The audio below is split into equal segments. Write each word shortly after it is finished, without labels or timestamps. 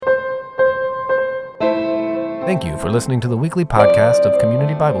Thank you for listening to the weekly podcast of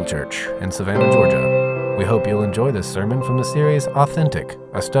Community Bible Church in Savannah, Georgia. We hope you'll enjoy this sermon from the series Authentic,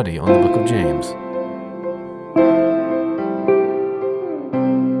 a study on the book of James.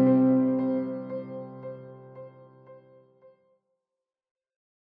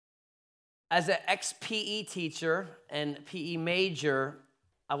 As an ex-PE teacher and PE major,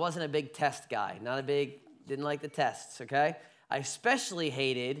 I wasn't a big test guy. Didn't like the tests, okay? I especially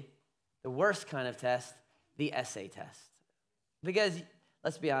hated the worst kind of test, the essay test. Because,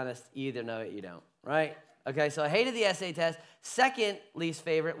 let's be honest, you either know it or you don't, right? Okay, so I hated the essay test. Second least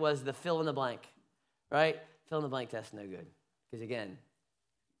favorite was the fill in the blank, right? Fill in the blank test, no good. Because again,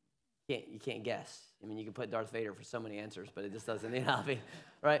 you can't guess. I mean, you can put Darth Vader for so many answers, but it just doesn't,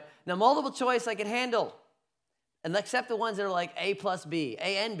 right? Now, multiple choice I can handle, and except the ones that are like A plus B,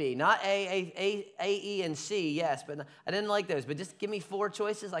 A and B, not A, E, and C, yes, but I didn't like those. But just give me four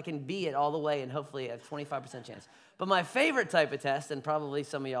choices, I can B it all the way, and hopefully a 25% chance. But my favorite type of test, and probably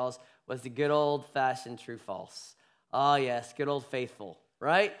some of y'all's, was the good old-fashioned true-false. Oh, yes, good old faithful,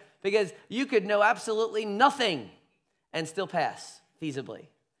 right? Because you could know absolutely nothing and still pass feasibly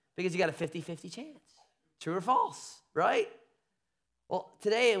because you got a 50-50 chance. True or false, right? Well,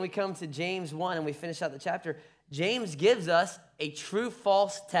 today, and we come to James 1, and we finish out the chapter, James gives us a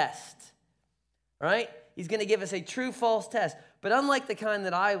true-false test, right? He's going to give us a true-false test. But unlike the kind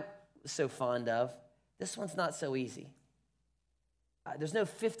that I was so fond of, this one's not so easy. There's no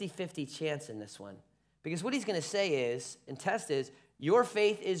 50-50 chance in this one. Because what he's going to say is, and test is, your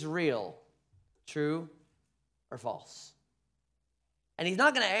faith is real, true or false. And he's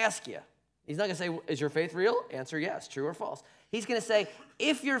not going to ask you. He's not going to say, is your faith real? Answer yes, true or false. He's going to say,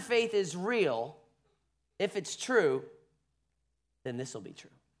 if your faith is real, if it's true, then this will be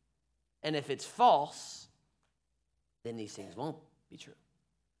true. And if it's false, then these things won't be true.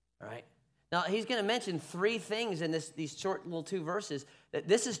 All right? Now, he's going to mention three things in these short little two verses, that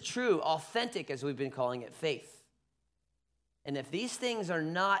this is true, authentic, as we've been calling it, faith. And if these things are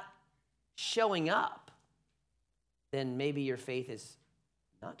not showing up, then maybe your faith is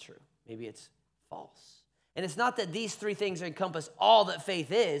not true. Maybe it's false. And it's not that these three things encompass all that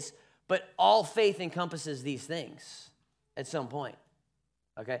faith is, but all faith encompasses these things at some point.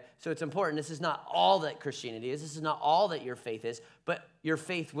 Okay? So it's important. This is not all that Christianity is. This is not all that your faith is, but your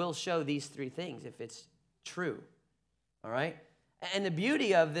faith will show these three things if it's true. All right? And the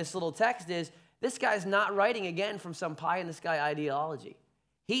beauty of this little text is this guy's not writing again from some pie-in-the-sky ideology.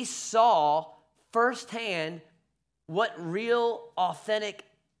 He saw firsthand what real, authentic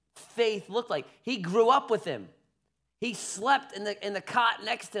faith looked like. He grew up with him. He slept in the cot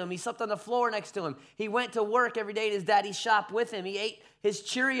next to him. He slept on the floor next to him. He went to work every day at his daddy's shop with him. He ate his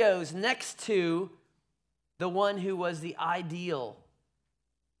Cheerios next to the one who was the ideal,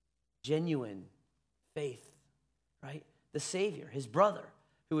 genuine faith, right? The Savior, his brother,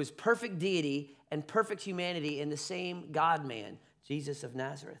 who was perfect deity and perfect humanity in the same God-man, Jesus of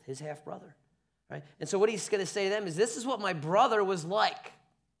Nazareth, his half-brother, right? And so what he's going to say to them is, this is what my brother was like.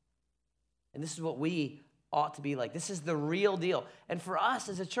 And this is what we ought to be like. This is the real deal. And for us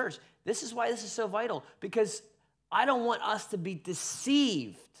as a church, this is why this is so vital, because I don't want us to be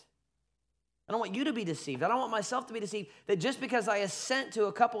deceived. I don't want you to be deceived. I don't want myself to be deceived that just because I assent to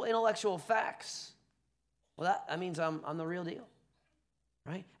a couple intellectual facts, well, that means I'm the real deal,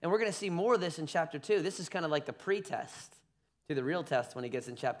 right? And we're going to see more of this in chapter 2. This is kind of like the pre-test to the real test when he gets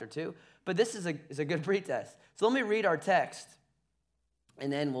in chapter 2. But this is a good pre-test. So let me read our text,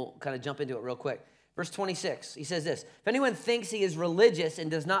 and then we'll kind of jump into it real quick. Verse 26, he says this, if anyone thinks he is religious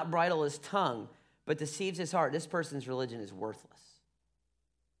and does not bridle his tongue, but deceives his heart, this person's religion is worthless.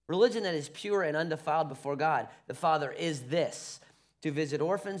 Religion that is pure and undefiled before God, the Father, is this, to visit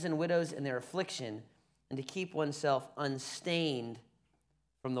orphans and widows in their affliction and to keep oneself unstained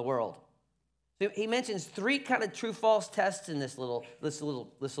from the world. So he mentions three kind of true-false tests in this little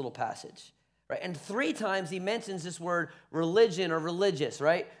passage. Right? And three times he mentions this word religion or religious,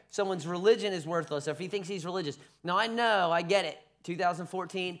 right? Someone's religion is worthless, or if he thinks he's religious. Now, I get it.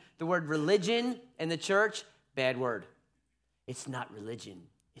 2014, the word religion in the church, bad word. It's not religion,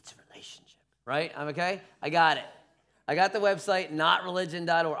 it's relationship, right? I'm okay? I got it. I got the website,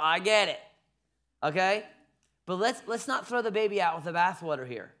 notreligion.org. I get it, okay? But let's not throw the baby out with the bathwater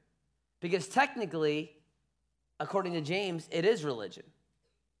here, because technically, according to James, it is religion.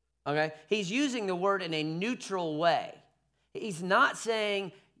 Okay? He's using the word in a neutral way. He's not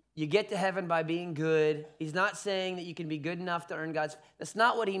saying you get to heaven by being good. He's not saying that you can be good enough to earn God's. That's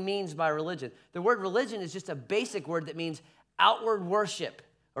not what he means by religion. The word religion is just a basic word that means outward worship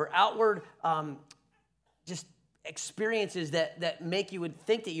or outward just experiences that make you would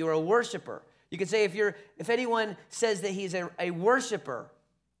think that you're a worshiper. You could say if anyone says that he's a worshiper,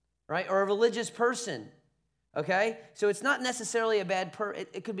 right, or a religious person, okay? So it's not necessarily a bad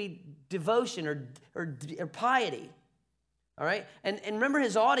it could be devotion or piety, all right? And remember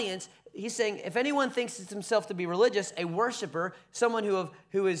his audience, he's saying if anyone thinks it's himself to be religious, a worshiper, someone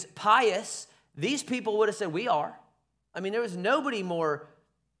who is pious, these people would have said, we are. I mean, there was nobody more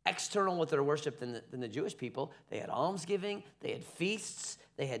external with their worship than the Jewish people. They had almsgiving, they had feasts,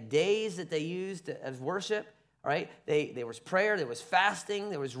 they had days that they used as worship, right? There was prayer, there was fasting,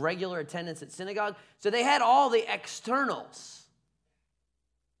 there was regular attendance at synagogue. So they had all the externals,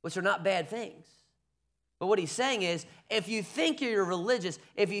 which are not bad things. But what he's saying is, if you think you're religious,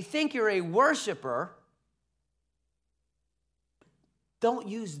 if you think you're a worshiper, don't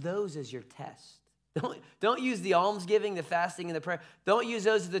use those as your test. Don't use the almsgiving, the fasting, and the prayer. Don't use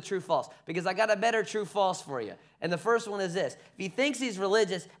those as the true false, because I got a better true false for you. And the first one is this. If he thinks he's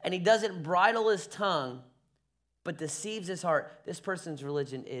religious and he doesn't bridle his tongue but deceives his heart, this person's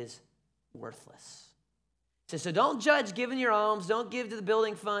religion is worthless. So don't judge giving your alms. Don't give to the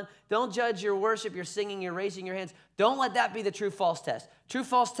building fund. Don't judge your worship, your singing, your raising your hands. Don't let that be the true false test. True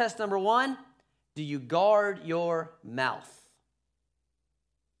false test number 1, do you guard your mouth?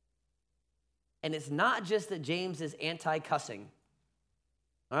 And it's not just that James is anti-cussing.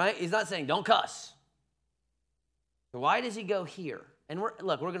 All right? He's not saying don't cuss. So why does he go here? And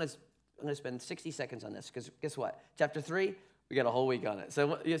I'm going to spend 60 seconds on this, because guess what? Chapter 3, we got a whole week on it.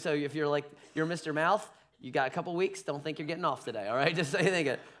 So if you're Mr. Mouth, you got a couple weeks. Don't think you're getting off today, all right? Just so you think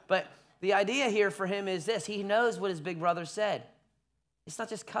it. But the idea here for him is this. He knows what his big brother said. It's not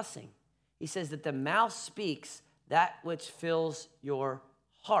just cussing. He says that the mouth speaks that which fills your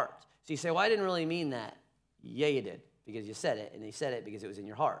heart. So you say, well, I didn't really mean that. Yeah, you did, because you said it, and you said it because it was in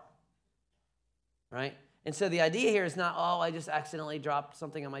your heart, right? And so the idea here is not, I just accidentally dropped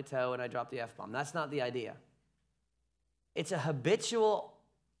something on my toe and I dropped the F-bomb. That's not the idea. It's a habitual,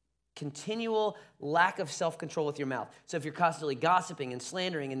 continual lack of self-control with your mouth. So if you're constantly gossiping and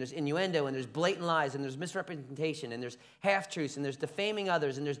slandering, and there's innuendo, and there's blatant lies, and there's misrepresentation, and there's half-truths, and there's defaming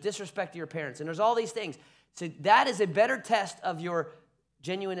others, and there's disrespect to your parents, and there's all these things. So that is a better test of your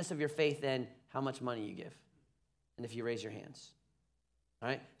genuineness of your faith than how much money you give and if you raise your hands. All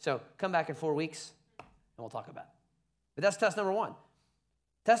right? So come back in 4 weeks and we'll talk about it. But that's test number 1.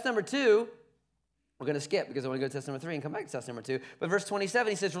 Test number 2, we're going to skip because I want to go to test number 3 and come back to test number 2. But verse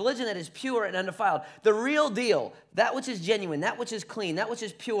 27, he says, religion that is pure and undefiled, the real deal, that which is genuine, that which is clean, that which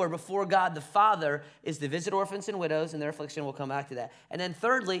is pure before God the Father is to visit orphans and widows and their affliction. We'll come back to that. And then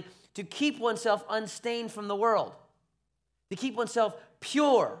thirdly, to keep oneself unstained from the world, to keep oneself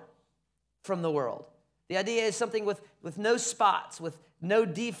pure from the world. The idea is something with no spots, with no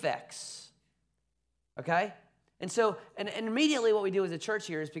defects. Okay? And so, and immediately what we do as a church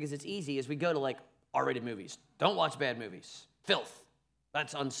here is, because it's easy, is we go to like R-rated movies. Don't watch bad movies. Filth.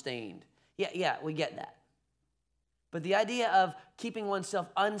 That's unstained. Yeah, we get that. But the idea of keeping oneself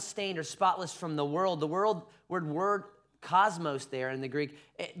unstained or spotless from the world, word cosmos there in the Greek,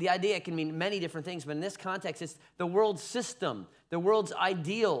 the idea can mean many different things, but in this context, it's the world system, the world's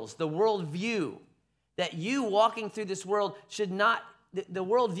ideals, the world view. That you walking through this world the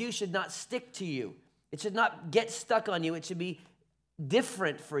world view should not stick to you. It should not get stuck on you. It should be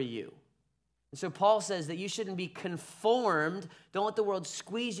different for you. And so Paul says that you shouldn't be conformed. Don't let the world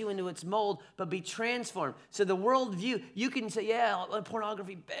squeeze you into its mold, but be transformed. So the world view, you can say, yeah,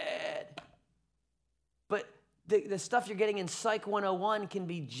 pornography, bad. But the stuff you're getting in Psych 101 can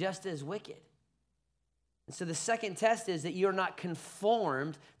be just as wicked. And so the second test is that you're not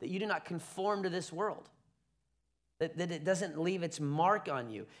conformed, that you do not conform to this world, that it doesn't leave its mark on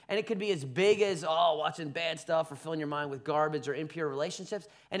you. And it could be as big as, watching bad stuff or filling your mind with garbage or impure relationships.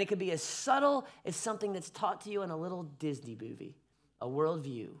 And it could be as subtle as something that's taught to you in a little Disney movie, a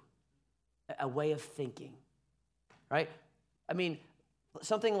worldview, a way of thinking, right? I mean,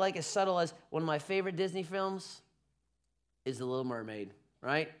 something like as subtle as one of my favorite Disney films is The Little Mermaid,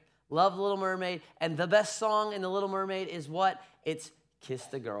 right? Love The Little Mermaid. And the best song in The Little Mermaid is what? It's Kiss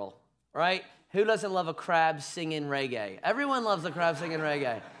the Girl, right? Who doesn't love a crab singing reggae? Everyone loves a crab singing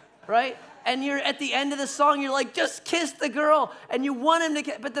reggae, right? And you're at the end of the song, you're like, just kiss the girl. And you want him to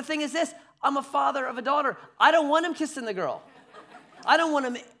kiss. But the thing is this, I'm a father of a daughter. I don't want him kissing the girl. I don't want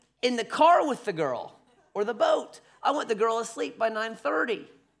him in the car with the girl or the boat. I want the girl asleep by 9:30.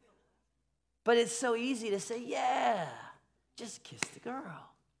 But it's so easy to say, yeah, just kiss the girl.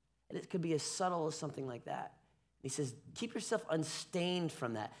 And it could be as subtle as something like that. He says, keep yourself unstained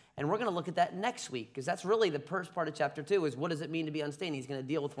from that. And we're going to look at that next week, because that's really the first part of chapter 2 is what does it mean to be unstained? He's going to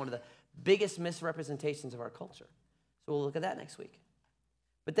deal with one of the biggest misrepresentations of our culture. So we'll look at that next week.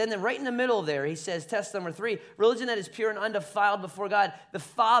 But then right in the middle there, he says, test number 3, religion that is pure and undefiled before God, the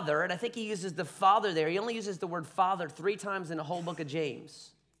Father, and I think he uses the Father there. He only uses the word Father 3 times in the whole book of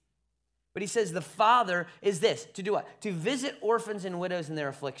James. But he says the Father is this, to do what? To visit orphans and widows in their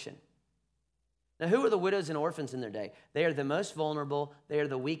affliction. Now, who are the widows and orphans in their day? They are the most vulnerable. They are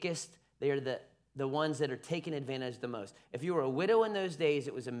the weakest. They are the ones that are taken advantage the most. If you were a widow in those days,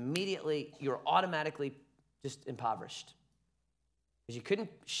 it was immediately, you were automatically just impoverished. Because you couldn't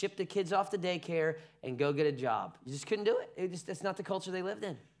ship the kids off to daycare and go get a job. You just couldn't do it. That's not the culture they lived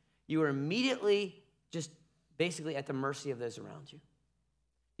in. You were immediately just basically at the mercy of those around you.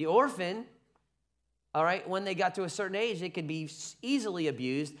 The orphan, all right, when they got to a certain age, they could be easily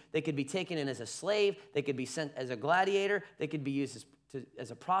abused. They could be taken in as a slave. They could be sent as a gladiator. They could be used as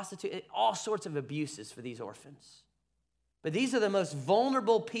a prostitute. All sorts of abuses for these orphans. But these are the most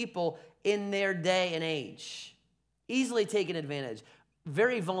vulnerable people in their day and age. Easily taken advantage,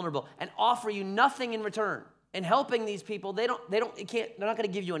 very vulnerable, and offer you nothing in return. And helping these people, they're not going to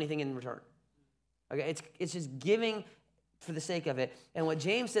give you anything in return. Okay, it's just giving for the sake of it. And what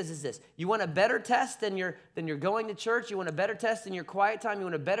James says is this: you want a better test than you're going to church. You want a better test in your quiet time. You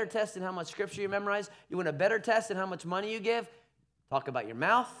want a better test in how much scripture you memorize. You want a better test in how much money you give. Talk about your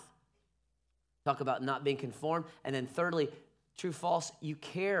mouth. Talk about not being conformed. And then thirdly, true, false, you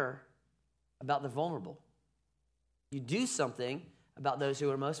care about the vulnerable. You do something about those who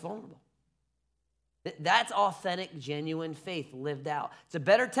are most vulnerable. That's authentic, genuine faith lived out. It's a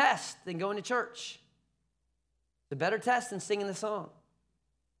better test than going to church. It's a better test than singing the song.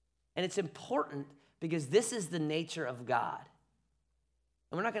 And it's important because this is the nature of God.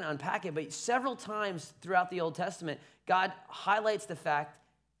 And we're not going to unpack it, but several times throughout the Old Testament, God highlights the fact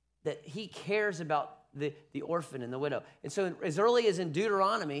that he cares about the orphan and the widow. And so as early as in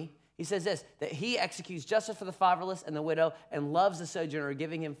Deuteronomy, he says this, that he executes justice for the fatherless and the widow and loves the sojourner,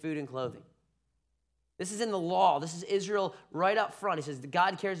 giving him food and clothing. This is in the law. This is Israel right up front. He says that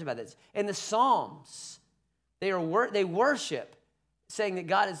God cares about this. In the Psalms, they worship, saying that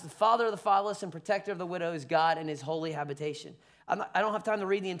God is the father of the fatherless and protector of the widow, is God in his holy habitation. I don't have time to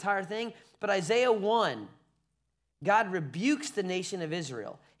read the entire thing, but Isaiah 1, God rebukes the nation of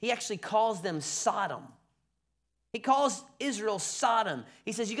Israel. He actually calls them Sodom. He calls Israel Sodom.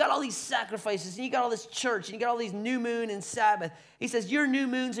 He says, you got all these sacrifices, and you got all this church, and you got all these new moon and Sabbath. He says, your new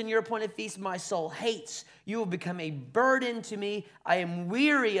moons and your appointed feasts my soul hates. You will become a burden to me. I am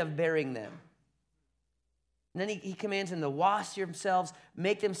weary of bearing them. And then he commands them to wash themselves,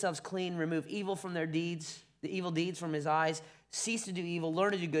 make themselves clean, remove evil from their deeds, the evil deeds from his eyes, cease to do evil,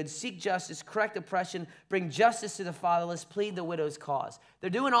 learn to do good, seek justice, correct oppression, bring justice to the fatherless, plead the widow's cause. They're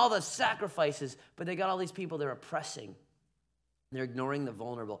doing all the sacrifices, but they got all these people they're oppressing. They're ignoring the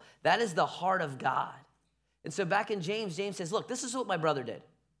vulnerable. That is the heart of God. And so back in James says, look, this is what my brother did.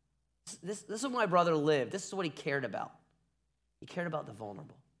 This is what my brother lived. This is what he cared about. He cared about the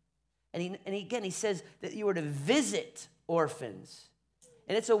vulnerable. And he says that you were to visit orphans.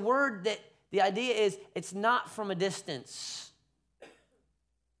 And it's a word that the idea is it's not from a distance.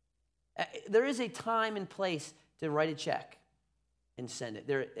 There is a time and place to write a check and send it.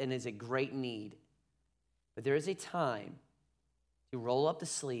 There is a great need. But there is a time to roll up the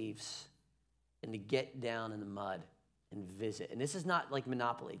sleeves and to get down in the mud and visit. And this is not like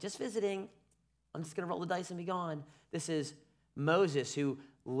Monopoly. Just visiting. I'm just going to roll the dice and be gone. This is Moses who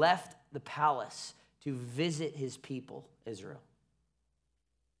left the palace to visit his people, Israel.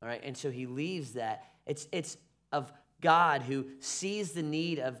 All right, and so he leaves that. It's of God who sees the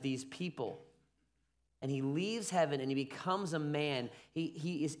need of these people. And he leaves heaven and he becomes a man.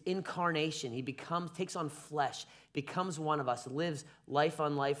 He is incarnation. He takes on flesh, becomes one of us, lives life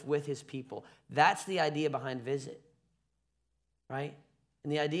on life with his people. That's the idea behind visit, right?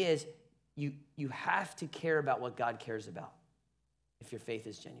 And the idea is you have to care about what God cares about if your faith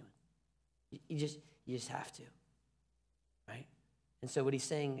is genuine. You just have to, right? And so what he's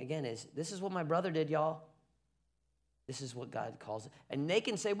saying, again, is this is what my brother did, y'all. This is what God calls it. And they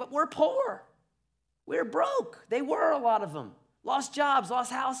can say, but we're poor. We're broke. They were, a lot of them. Lost jobs,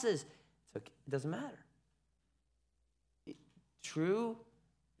 lost houses. It's okay. It doesn't matter. True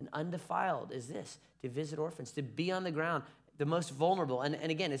and undefiled is this, to visit orphans, to be on the ground, the most vulnerable. And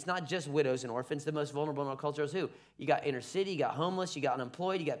again, it's not just widows and orphans. The most vulnerable in our culture is who? You got inner city, you got homeless, you got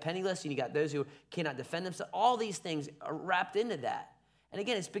unemployed, you got penniless, and you got those who cannot defend themselves. All these things are wrapped into that. And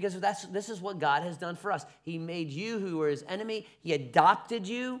again, it's because this is what God has done for us. He made you who were his enemy. He adopted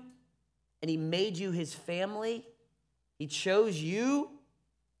you, and he made you his family. He chose you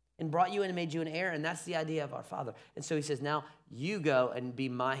and brought you in and made you an heir, and that's the idea of our Father. And so he says, now you go and be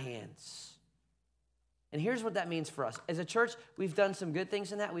my hands. And here's what that means for us. As a church, we've done some good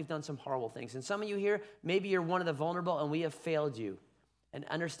things in that. We've done some horrible things. And some of you here, maybe you're one of the vulnerable and we have failed you. And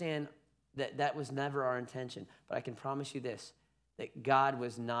understand that that was never our intention. But I can promise you this, that God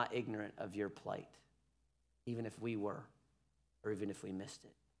was not ignorant of your plight, even if we were, or even if we missed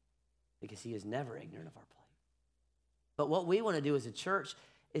it, because he is never ignorant of our plight. But what we want to do as a church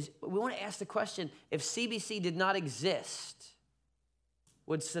is we want to ask the question, if CBC did not exist,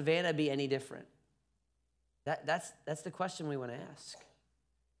 would Savannah be any different? That's the question we want to ask,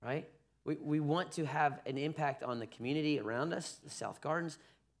 right? We want to have an impact on the community around us, the South Gardens,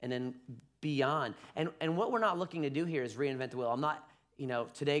 and then beyond. And what we're not looking to do here is reinvent the wheel. I'm not,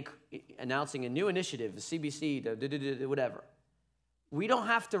 today announcing a new initiative, the CBC, whatever. We don't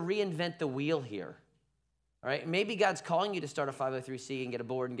have to reinvent the wheel here, all right? Maybe God's calling you to start a 503c and get a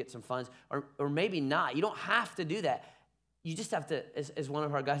board and get some funds, or maybe not. You don't have to do that. You just have to, as one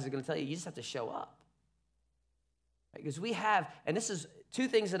of our guys is going to tell you, you just have to show up. Because we have, and this is 2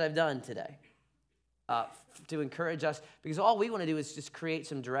 things that I've done today to encourage us, because all we want to do is just create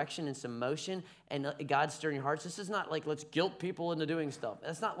some direction and some motion, and God's stirring your hearts. This is not like, let's guilt people into doing stuff.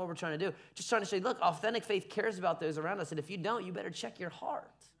 That's not what we're trying to do. Just trying to say, look, authentic faith cares about those around us, and if you don't, you better check your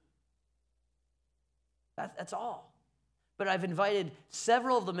heart. That's all. But I've invited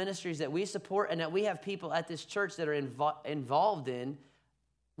several of the ministries that we support and that we have people at this church that are involved in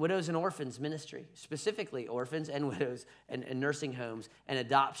widows and orphans ministry, specifically orphans and widows and nursing homes and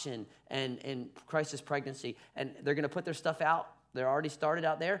adoption and crisis pregnancy. And they're going to put their stuff out. They're already started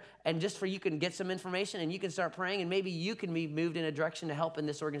out there. And just for you can get some information and you can start praying, and maybe you can be moved in a direction to help in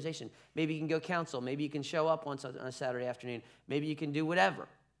this organization. Maybe you can go counsel. Maybe you can show up once on a Saturday afternoon. Maybe you can do whatever.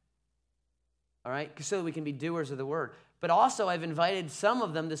 All right? So that we can be doers of the word. But also I've invited some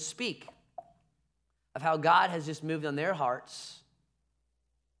of them to speak of how God has just moved on their hearts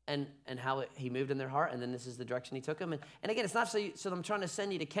and how he moved in their heart, and then this is the direction he took them. And again, it's not so I'm trying to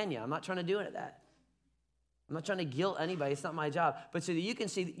send you to Kenya. I'm not trying to do that. I'm not trying to guilt anybody. It's not my job. But so that you can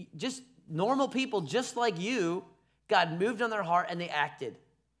see just normal people just like you, God moved on their heart and they acted.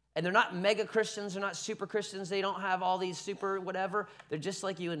 And they're not mega Christians. They're not super Christians. They don't have all these super whatever. They're just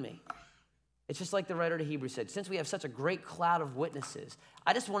like you and me. It's just like the writer to Hebrews said. Since we have such a great cloud of witnesses,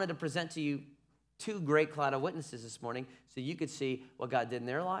 I just wanted to present to you 2 great cloud of witnesses this morning so you could see what God did in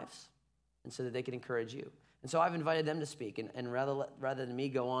their lives and so that they could encourage you. And so I've invited them to speak, and rather than me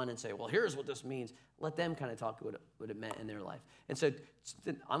go on and say, well, here's what this means, let them kind of talk what it meant in their life. And so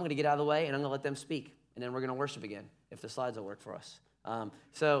I'm going to get out of the way, and I'm going to let them speak, and then we're going to worship again if the slides will work for us. But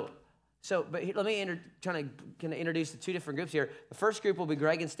let me try to introduce the 2 different groups here. The first group will be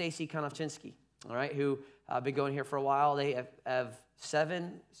Greg and Stacy Konofchinsky, all right, who have been going here for a while. They have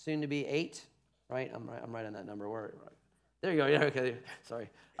 7, soon to be 8. Right? I'm right on that number. Right. There you go. Yeah, okay. Sorry.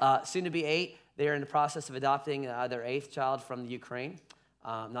 Soon to be 8. They are in the process of adopting their 8th child from the Ukraine.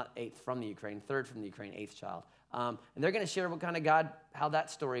 Not 8th from the Ukraine, 3rd from the Ukraine, 8th child. And they're going to share what kind of how that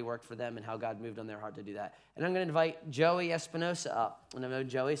story worked for them and how God moved on their heart to do that. And I'm going to invite Joey Espinosa up. And I've known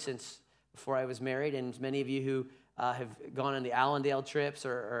Joey since before I was married. And many of you who have gone on the Allendale trips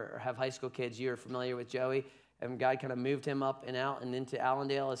or have high school kids, you're familiar with Joey. And God kind of moved him up and out and into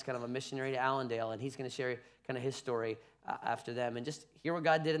Allendale as kind of a missionary to Allendale. And he's going to share kind of his story after them and just hear what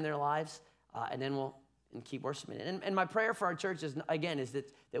God did in their lives. And then we'll keep worshiping. And my prayer for our church is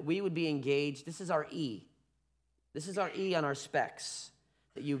that we would be engaged. This is our E. This is our E on our specs.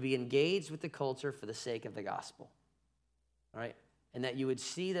 That you would be engaged with the culture for the sake of the gospel. All right? And that you would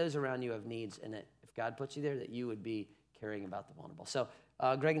see those around you have needs. And that if God puts you there, that you would be caring about the vulnerable. So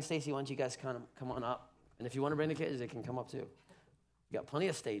Greg and Stacy, why don't you guys kind of come on up? And if you want to bring the kids, they can come up too. We got plenty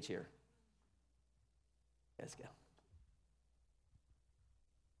of stage here. Let's go.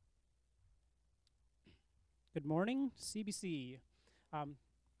 Good morning, CBC.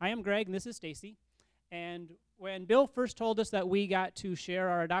 I am Greg, and this is Stacy. And when Bill first told us that we got to share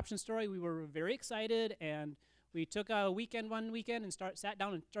our adoption story, we were very excited, and we took a one weekend, and sat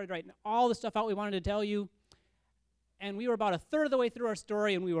down and started writing all the stuff out we wanted to tell you. And we were about a third of the way through our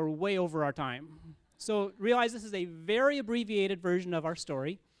story, and we were way over our time. So realize this is a very abbreviated version of our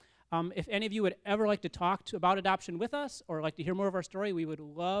story. If any of you would ever like to talk about adoption with us or like to hear more of our story, we would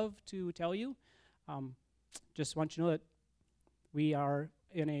love to tell you. Just want you to know that we are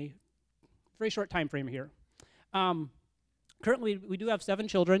in a very short time frame here. Currently, we do have 7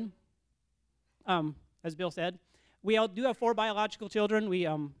 children, as Bill said. We do have 4 biological children. We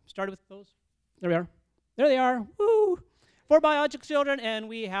started with those. There we are. There they are. Woo! 4 biological children, and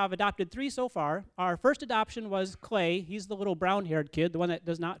we have adopted 3 so far. Our first adoption was Clay. He's the little brown-haired kid, the one that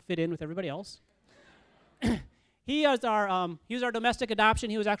does not fit in with everybody else. He was our domestic adoption.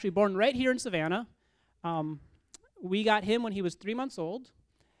 He was actually born right here in Savannah. We got him when he was 3 months old.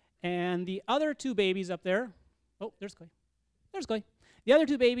 And the other two babies up there, oh, there's Clay. There's Clay. The other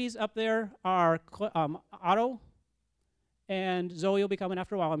two babies up there are Otto and Zoe will be coming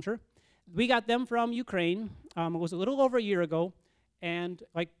after a while, I'm sure. We got them from Ukraine. It was a little over a year ago. And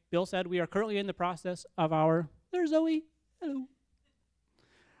like Bill said, we are currently in the process of there's Zoe, hello.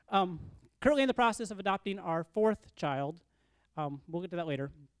 Currently in the process of adopting our fourth child. We'll get to that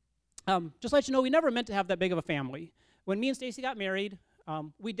later. Just to let you know, we never meant to have that big of a family. When me and Stacy got married,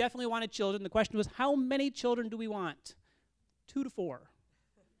 we definitely wanted children. The question was, how many children do we want? 2 to 4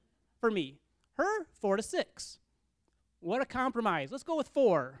 for me. Her, 4 to 6. What a compromise. Let's go with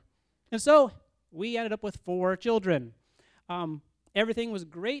 4. And so we ended up with 4 children. Everything was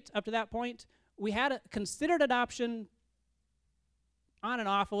great up to that point. We had considered adoption on and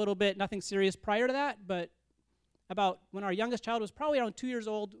off a little bit, nothing serious prior to that, but about when our youngest child was probably around 2 years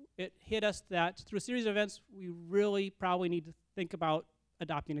old, it hit us that through a series of events, we really probably need to think about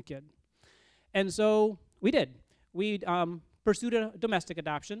adopting a kid. And so we did. We pursued a domestic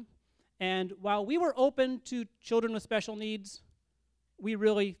adoption. And while we were open to children with special needs, we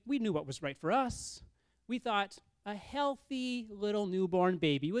knew what was right for us. We thought a healthy little newborn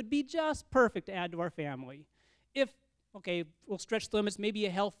baby would be just perfect to add to our family. We'll stretch the limits, maybe a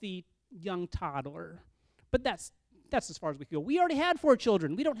healthy young toddler. But that's as far as we could go. We already had 4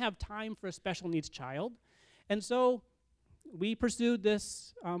 children. We don't have time for a special needs child. And so we pursued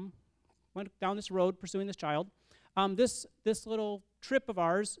this, went down this road pursuing this child. This little trip of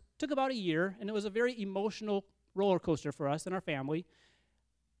ours took about a year, and it was a very emotional roller coaster for us and our family.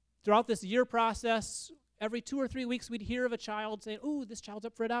 Throughout this year process, every 2 or 3 weeks, we'd hear of a child saying, "Ooh, this child's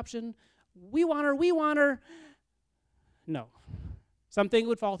up for adoption. We want her, we want her." No. Something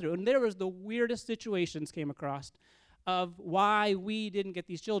would fall through. And there was the weirdest situations came across of why we didn't get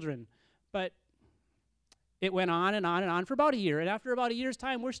these children. But it went on and on and on for about a year. And after about a year's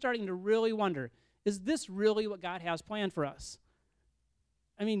time, we're starting to really wonder, is this really what God has planned for us?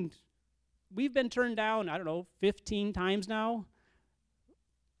 I mean, we've been turned down, 15 times now.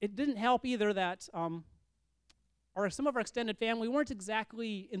 It didn't help either that some of our extended family weren't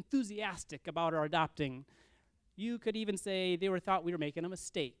exactly enthusiastic about our adopting. You could even say they thought we were making a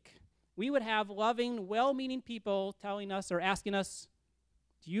mistake. We would have loving, well-meaning people telling us or asking us,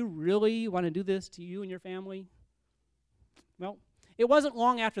 "Do you really want to do this to you and your family?" Well, it wasn't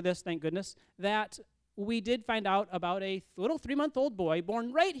long after this, thank goodness, that we did find out about a little 3-month-old boy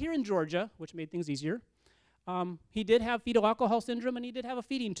born right here in Georgia, which made things easier. He did have fetal alcohol syndrome, and he did have a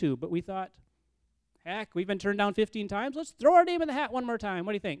feeding tube, but we thought, heck, we've been turned down 15 times. Let's throw our name in the hat one more time.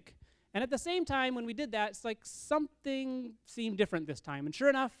 What do you think? And at the same time, when we did that, it's like something seemed different this time. And sure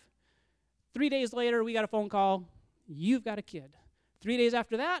enough, 3 days later, we got a phone call. "You've got a kid." 3 days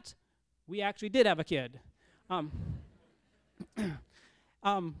after that, we actually did have a kid. And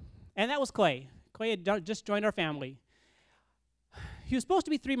that was Clay. Clay had just joined our family. He was supposed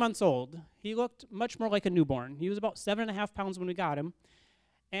to be 3 months old. He looked much more like a newborn. He was about 7.5 pounds when we got him.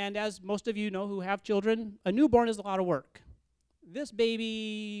 And as most of you know who have children, a newborn is a lot of work. This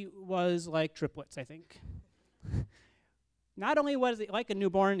baby was like triplets, I think. Not only was it like a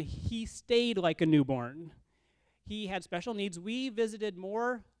newborn, he stayed like a newborn. He had special needs. We visited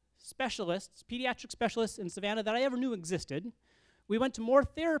more specialists, pediatric specialists in Savannah that I ever knew existed. We went to more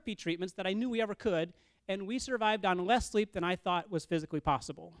therapy treatments that I knew we ever could, and we survived on less sleep than I thought was physically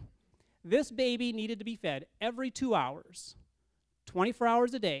possible. This baby needed to be fed every 2 hours, 24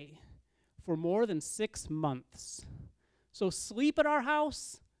 hours a day, for more than 6 months. So sleep at our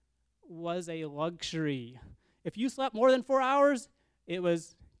house was a luxury. If you slept more than 4 hours, it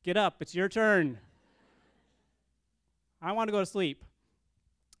was, get up, it's your turn. I want to go to sleep.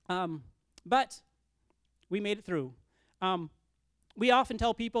 But we made it through. We often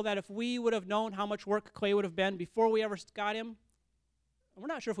tell people that if we would have known how much work Clay would have been before we ever got him, we're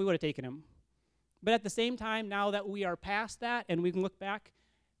not sure if we would have taken him. But at the same time, now that we are past that and we can look back,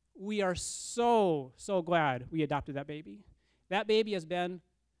 we are so glad we adopted that baby. That baby has been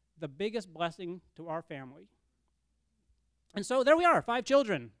the biggest blessing to our family. And so there we are, 5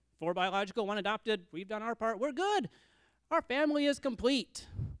 children, 4 biological, 1 adopted. We've done our part. We're good. Our family is complete.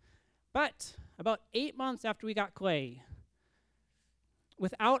 But about 8 months after we got Clay,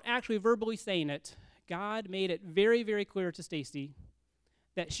 without actually verbally saying it, God made it very, very clear to Stacy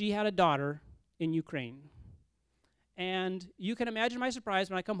that she had a daughter in Ukraine. And you can imagine my surprise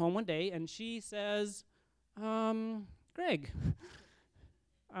when I come home one day and she says, "Greg,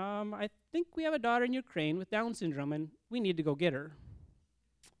 I think we have a daughter in Ukraine with Down syndrome and we need to go get her."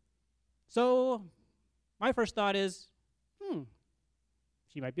 So my first thought is,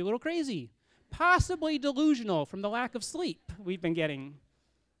 she might be a little crazy. possibly delusional from the lack of sleep we've been getting.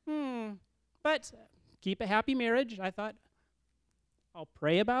 But keep a happy marriage. I thought, I'll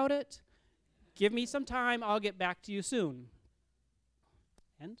pray about it. Give me some time. I'll get back to you soon.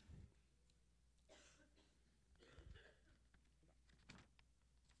 And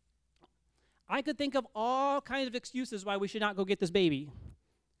I could think of all kinds of excuses why we should not go get this baby.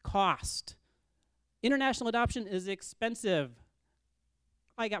 Cost. International adoption is expensive.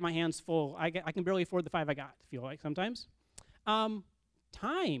 I got my hands full. I can barely afford the 5 I got, feel like sometimes.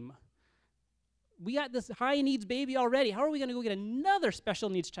 Time. We got this high needs baby already. How are we going to go get another special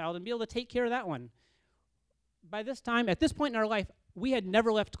needs child and be able to take care of that one? By this time, at this point in our life, we had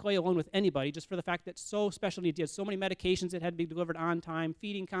never left Clay alone with anybody, just for the fact that so special needs. He had so many medications that had to be delivered on time,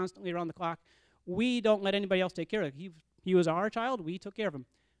 feeding constantly around the clock. We don't let anybody else take care of him. He was our child. We took care of him.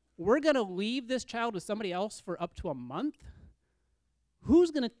 We're going to leave this child with somebody else for up to a month?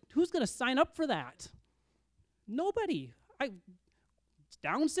 Who's gonna sign up for that? Nobody.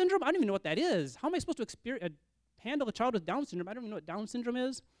 Down syndrome? I don't even know what that is. How am I supposed to handle a child with Down syndrome? I don't even know what Down syndrome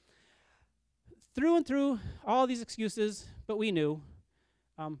is. Through and through, all these excuses, but we knew.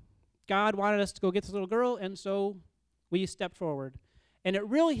 God wanted us to go get this little girl, and so we stepped forward. And it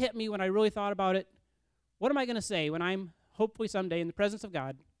really hit me when I really thought about it. What am I going to say when I'm hopefully someday in the presence of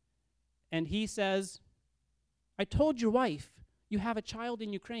God, and he says, I told your wife you have a child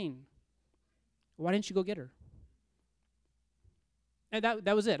in Ukraine. Why didn't you go get her? And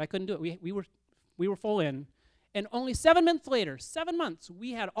that was it. I couldn't do it. We were full in. And only 7 months later, 7 months,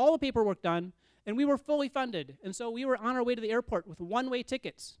 we had all the paperwork done, and we were fully funded. And so we were on our way to the airport with one-way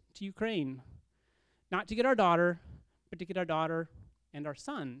tickets to Ukraine. Not to get our daughter, but to get our daughter and our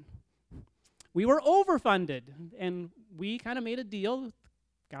son. We were overfunded, and we kind of made a deal with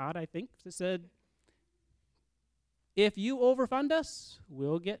God, I think, that said, if you overfund us,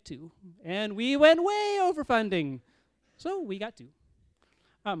 we'll get to. And we went way overfunding. So we got to.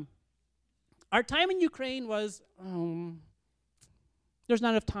 Our time in Ukraine was, there's not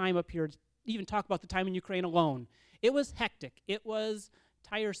enough time up here to even talk about the time in Ukraine alone. It was hectic. It was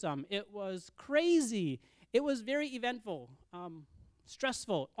tiresome. It was crazy. It was very eventful,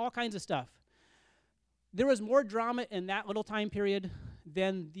 stressful, all kinds of stuff. There was more drama in that little time period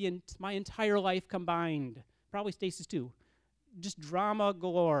than my entire life combined. Probably Stacy's too. Just drama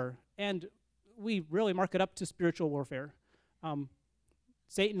galore. And we really mark it up to spiritual warfare.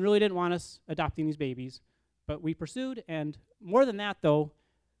 Satan really didn't want us adopting these babies, but we pursued. And more than that, though,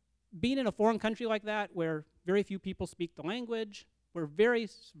 being in a foreign country like that where very few people speak the language, we're very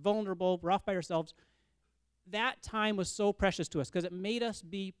vulnerable, we're off by ourselves, that time was so precious to us because it made us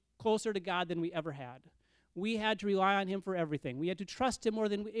be closer to God than we ever had. We had to rely on him for everything. We had to trust him more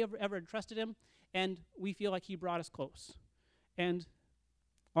than we ever trusted him, and we feel like he brought us close. And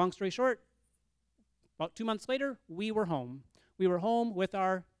long story short, about 2 months later, we were home. We were home with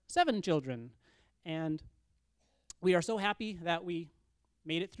our 7 children, and we are so happy that we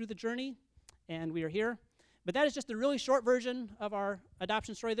made it through the journey, and we are here. But that is just the really short version of our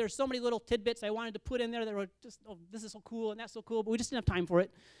adoption story. There's so many little tidbits I wanted to put in there that were just, oh, this is so cool and that's so cool, but we just didn't have time for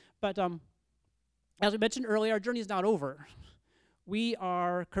it. But as we mentioned earlier, our journey is not over. We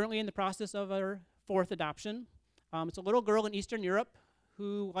are currently in the process of our 4th adoption. It's a little girl in Eastern Europe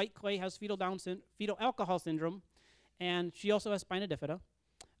who, like Clay, has fetal alcohol syndrome, and she also has spina bifida.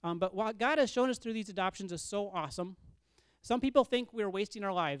 But what God has shown us through these adoptions is so awesome. Some people think we're wasting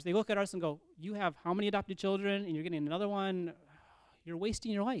our lives. They look at us and go, you have how many adopted children, and you're getting another one? You're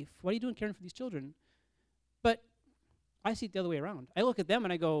wasting your life. What are you doing caring for these children? But I see it the other way around. I look at them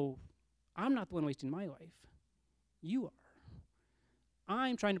and I go, I'm not the one wasting my life. You are.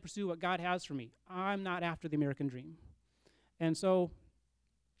 I'm trying to pursue what God has for me. I'm not after the American dream. And so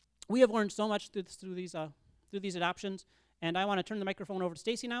we have learned so much through these adoptions, and I want to turn the microphone over to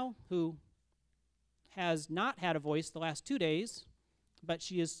Stacy now, who has not had a voice the last 2 days, but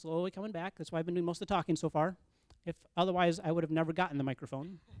she is slowly coming back. That's why I've been doing most of the talking so far. If otherwise, I would have never gotten the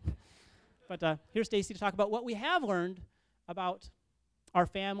microphone. But here's Stacy to talk about what we have learned about our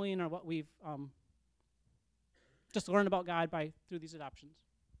family and what we've just learned about God through these adoptions.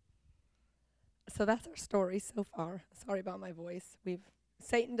 So that's our story so far. Sorry about my voice.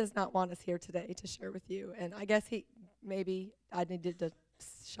 Satan does not want us here today to share with you, and I guess I needed to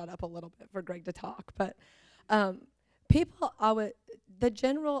shut up a little bit for Greg to talk. But the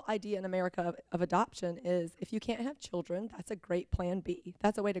general idea in America of adoption is if you can't have children, that's a great plan B.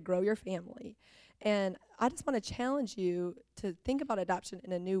 That's a way to grow your family. And I just want to challenge you to think about adoption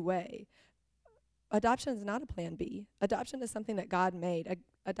in a new way. Adoption is not a plan B. Adoption is something that God made.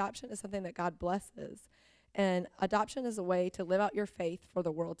 Adoption is something that God blesses. And adoption is a way to live out your faith for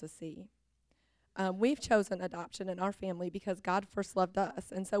the world to see. We've chosen adoption in our family because God first loved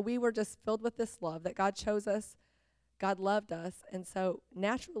us. And so we were just filled with this love that God chose us, God loved us. And so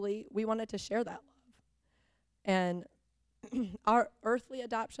naturally, we wanted to share that love. And our earthly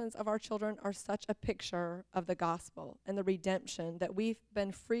adoptions of our children are such a picture of the gospel and the redemption that we've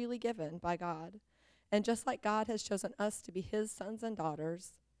been freely given by God. And just like God has chosen us to be his sons and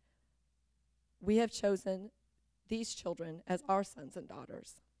daughters, we have chosen these children as our sons and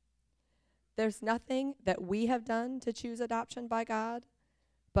daughters. There's nothing that we have done to choose adoption by God,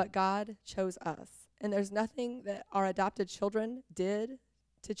 but God chose us. And there's nothing that our adopted children did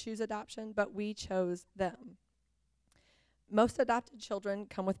to choose adoption, but we chose them. Most adopted children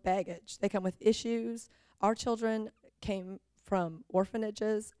come with baggage. They come with issues. Our children came from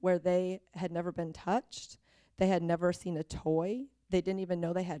orphanages where they had never been touched. They had never seen a toy. They didn't even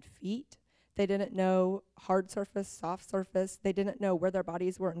know they had feet. They didn't know hard surface, soft surface. They didn't know where their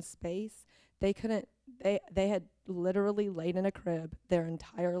bodies were in space. They had literally laid in a crib their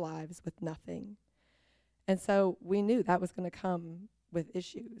entire lives with nothing. And so we knew that was going to come with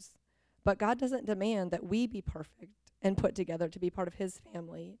issues. But God doesn't demand that we be perfect and put together to be part of his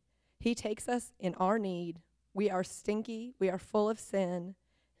family. He takes us in our need. We are stinky, we are full of sin,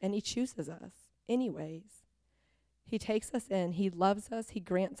 and he chooses us anyways. He takes us in, he loves us, he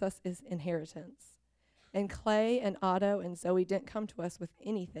grants us his inheritance. And Clay and Otto and Zoe didn't come to us with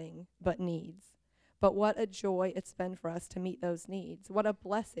anything but needs. But what a joy it's been for us to meet those needs. What a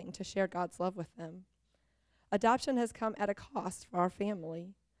blessing to share God's love with them. Adoption has come at a cost for our family,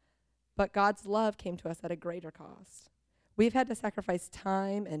 but God's love came to us at a greater cost. We've had to sacrifice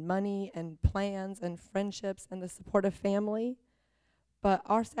time and money and plans and friendships and the support of family, but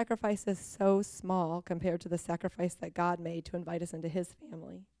our sacrifice is so small compared to the sacrifice that God made to invite us into his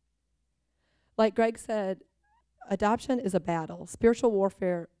family. Like Greg said, adoption is a battle. Spiritual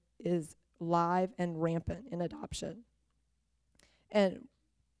warfare is live and rampant in adoption. And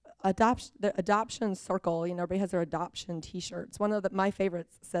the adoption circle, everybody has their adoption t-shirts. One of my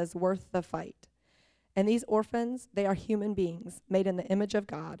favorites says, "Worth the fight." And these orphans, they are human beings made in the image of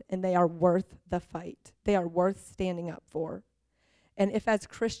God, and they are worth the fight. They are worth standing up for. And if as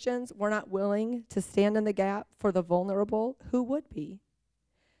Christians we're not willing to stand in the gap for the vulnerable, who would be?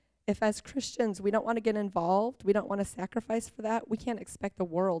 If as Christians we don't want to get involved, we don't want to sacrifice for that, we can't expect the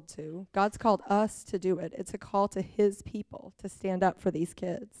world to. God's called us to do it. It's a call to his people to stand up for these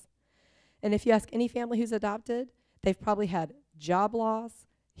kids. And if you ask any family who's adopted, they've probably had job loss,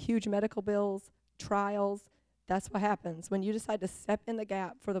 huge medical bills, trials. That's what happens. When you decide to step in the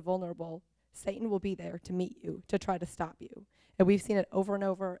gap for the vulnerable, Satan will be there to meet you, to try to stop you. And we've seen it over and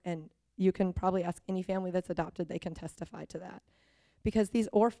over, and you can probably ask any family that's adopted, they can testify to that. Because these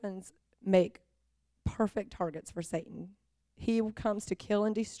orphans make perfect targets for Satan. He comes to kill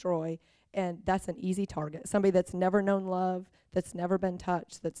and destroy, and that's an easy target. Somebody that's never known love, that's never been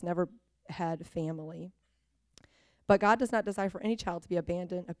touched, that's never had family. But God does not desire for any child to be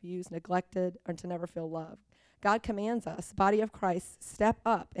abandoned, abused, neglected, or to never feel loved. God commands us, body of Christ, step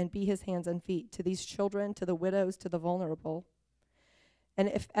up and be his hands and feet to these children, to the widows, to the vulnerable. And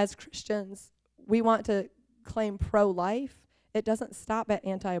if, as Christians, we want to claim pro-life, it doesn't stop at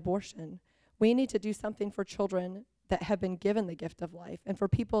anti-abortion. We need to do something for children that have been given the gift of life and for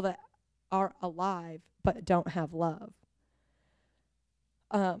people that are alive but don't have love.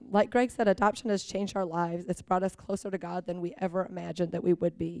 Like Greg said, adoption has changed our lives. It's brought us closer to God than we ever imagined that we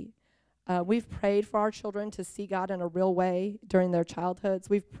would be. We've prayed for our children to see God in a real way during their childhoods.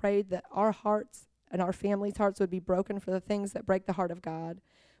 We've prayed that our hearts and our families' hearts would be broken for the things that break the heart of God.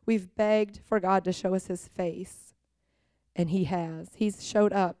 We've begged for God to show us his face, and he has. He's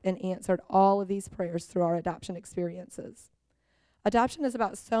showed up and answered all of these prayers through our adoption experiences. Adoption is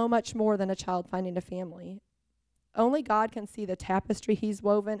about so much more than a child finding a family. Only God can see the tapestry he's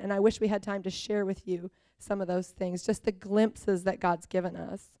woven, and I wish we had time to share with you some of those things, just the glimpses that God's given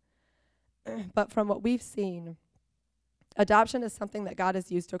us. But from what we've seen, adoption is something that God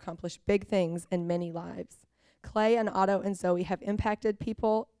has used to accomplish big things in many lives. Clay and Otto and Zoe have impacted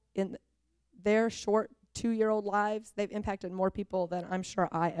people in their short 2-year-old lives. They've impacted more people than I'm sure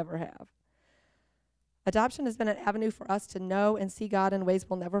I ever have. Adoption has been an avenue for us to know and see God in ways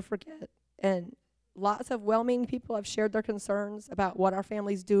we'll never forget. And lots of well-meaning people have shared their concerns about what our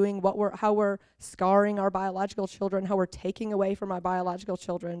family's doing, how we're scarring our biological children, how we're taking away from our biological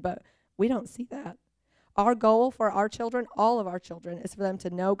children, but we don't see that. Our goal for our children, all of our children, is for them to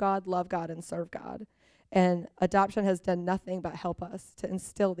know God, love God, and serve God. And adoption has done nothing but help us to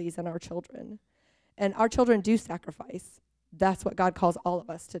instill these in our children. And our children do sacrifice. That's what God calls all of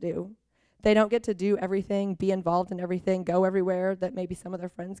us to do. They don't get to do everything, be involved in everything, go everywhere that maybe some of their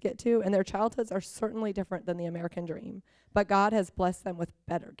friends get to, and their childhoods are certainly different than the American dream. But God has blessed them with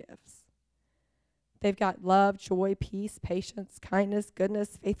better gifts. They've got love, joy, peace, patience, kindness,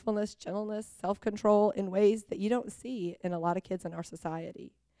 goodness, faithfulness, gentleness, self-control in ways that you don't see in a lot of kids in our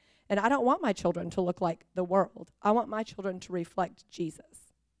society. And I don't want my children to look like the world. I want my children to reflect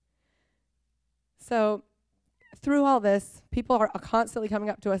Jesus. So through all this, people are constantly coming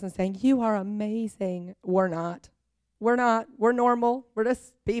up to us and saying, you are amazing. We're not. We're not. We're normal. We're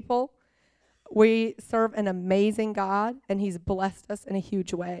just people. We serve an amazing God, and he's blessed us in a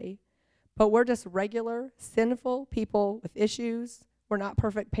huge way. But we're just regular, sinful people with issues. We're not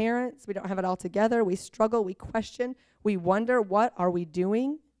perfect parents. We don't have it all together. We struggle. We question. We wonder, what are we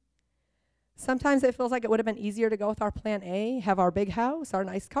doing? Sometimes it feels like it would have been easier to go with our plan A, have our big house, our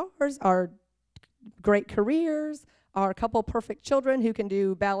nice cars, our great careers, our couple perfect children who can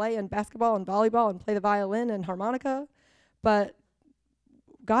do ballet and basketball and volleyball and play the violin and harmonica. But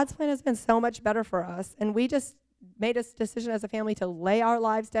God's plan has been so much better for us, and we just made a decision as a family to lay our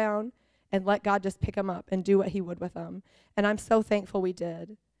lives down and let God just pick them up and do what he would with them. And I'm so thankful we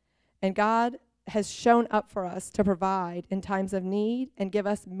did. And God has shown up for us to provide in times of need and give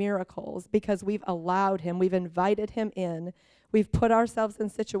us miracles because we've allowed him, we've invited him in, we've put ourselves in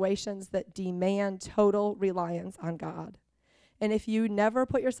situations that demand total reliance on God. And if you never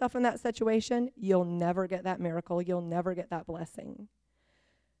put yourself in that situation, you'll never get that miracle, you'll never get that blessing.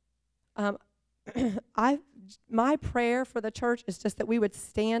 My prayer for the church is just that we would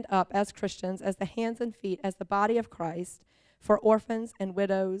stand up as Christians, as the hands and feet, as the body of Christ, for orphans and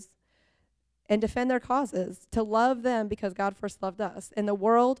widows, and defend their causes, to love them because God first loved us, and the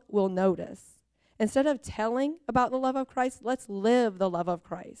world will notice. Instead of telling about the love of Christ, let's live the love of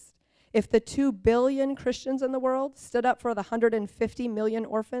Christ. If the 2 billion Christians in the world stood up for the 150 million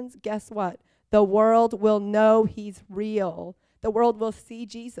orphans, guess what? The world will know he's real. The world will see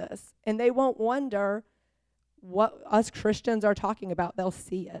Jesus, and they won't wonder what us Christians are talking about. They'll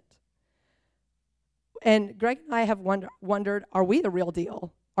see it. And Greg and I have wondered, are we the real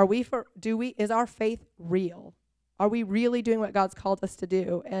deal? Is our faith real? Are we really doing what God's called us to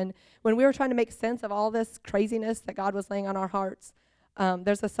do? And when we were trying to make sense of all this craziness that God was laying on our hearts,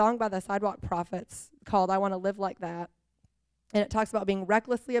 there's a song by the Sidewalk Prophets called I Want to Live Like That. And it talks about being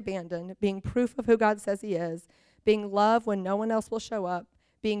recklessly abandoned, being proof of who God says he is, being love when no one else will show up,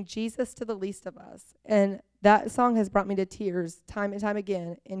 being Jesus to the least of us. And that song has brought me to tears time and time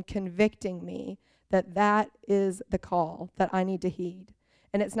again in convicting me that that is the call that I need to heed.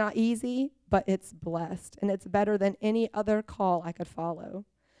 And it's not easy, but it's blessed. And it's better than any other call I could follow.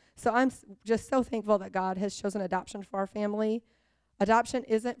 So I'm just so thankful that God has chosen adoption for our family. Adoption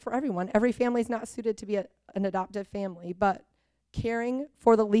isn't for everyone. Every family is not suited to be an adoptive family, but caring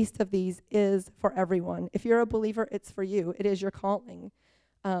for the least of these is for everyone. If you're a believer, it's for you. It is your calling.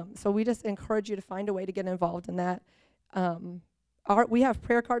 So we just encourage you to find a way to get involved in that. We have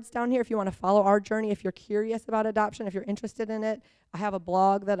prayer cards down here if you want to follow our journey, if you're curious about adoption, if you're interested in it. I have a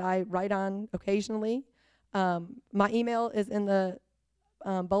blog that I write on occasionally. My email is in the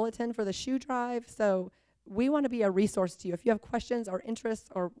bulletin for the shoe drive. So we want to be a resource to you. If you have questions or interests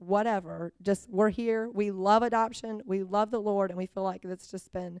or whatever, we're here. We love adoption. We love the Lord, and we feel like it's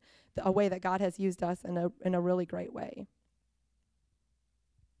just been a way that God has used us in a really great way.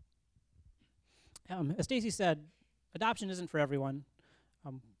 As Stacy said, adoption isn't for everyone.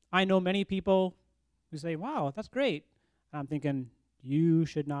 I know many people who say, wow, that's great. And I'm thinking, you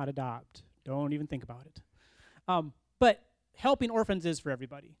should not adopt. Don't even think about it. But helping orphans is for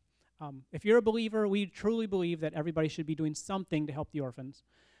everybody. If you're a believer, we truly believe that everybody should be doing something to help the orphans.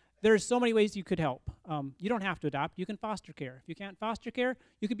 There's so many ways you could help. You don't have to adopt. You can foster care. If you can't foster care,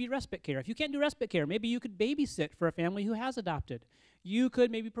 you could be respite care. If you can't do respite care, maybe you could babysit for a family who has adopted. You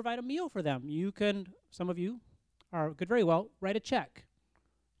could maybe provide a meal for them. You can, some of you could very well write a check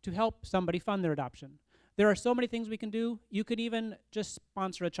to help somebody fund their adoption. There are so many things we can do. You could even just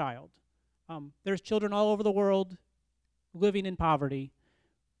sponsor a child. There's children all over the world living in poverty.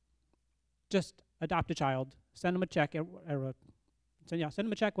 Just adopt a child, send them a check, send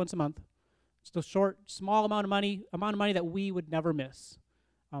them a check once a month. It's a small amount of money that we would never miss.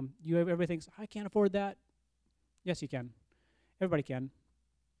 Everybody thinks, I can't afford that. Yes, you can. Everybody can.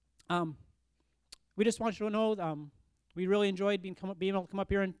 We just want you to know we really enjoyed being able to come up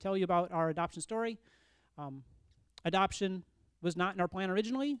here and tell you about our adoption story. Adoption was not in our plan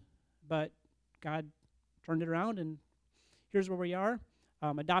originally, but God turned it around, and here's where we are.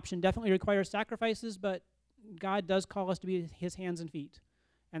 Adoption definitely requires sacrifices, but God does call us to be his hands and feet,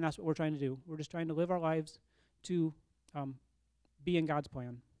 and that's what we're trying to do. We're just trying to live our lives to be in God's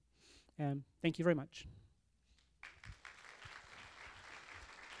plan. And thank you very much.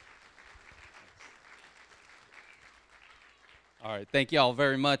 All right, thank you all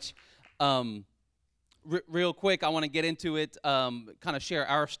very much. Real quick, I want to get into it, kind of share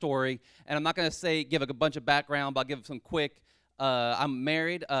our story. And I'm not going to give a bunch of background, but I'll give some quick. I'm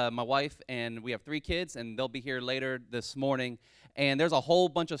married, my wife, and we have 3 kids, and they'll be here later this morning. And there's a whole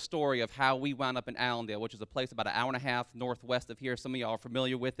bunch of story of how we wound up in Allendale, which is a place about an hour and a half northwest of here. Some of y'all are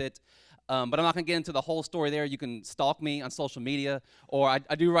familiar with it. But I'm not going to get into the whole story there. You can stalk me on social media, or I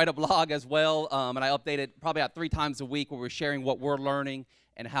do write a blog as well, and I update it probably about 3 times a week where we're sharing what we're learning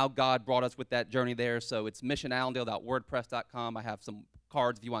and how God brought us with that journey there. So it's missionallendale.wordpress.com. I have some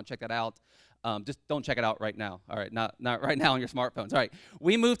cards if you want to check that out. Just don't check it out right now. All right, not right now on your smartphones. All right,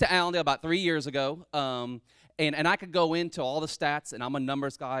 we moved to Allendale about 3 years ago, and I could go into all the stats, and I'm a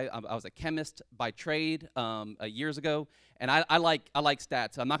numbers guy. I was a chemist by trade years ago, and I like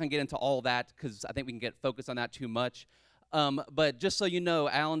stats. I'm not going to get into all that because I think we can get focused on that too much. But just so you know,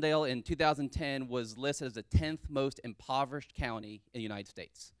 Allendale in 2010 was listed as the 10th most impoverished county in the United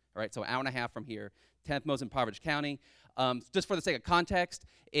States. All right, so an hour and a half from here, 10th most impoverished county. Just for the sake of context,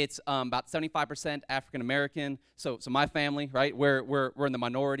 it's about 75% African American. So my family, right, we're in the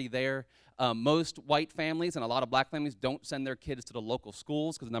minority there. Most white families and a lot of black families don't send their kids to the local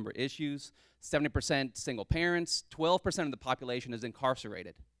schools because of the number of issues. 70% single parents. 12% of the population is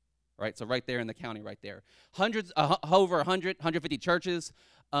incarcerated. Right, so right there in the county, right there. Over 150 churches,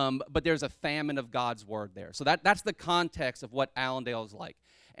 but there's a famine of God's word there. So that's the context of what Allendale is like.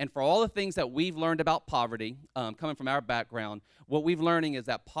 And for all the things that we've learned about poverty, coming from our background, what we've learning is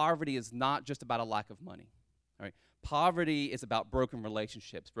that poverty is not just about a lack of money. All right, poverty is about broken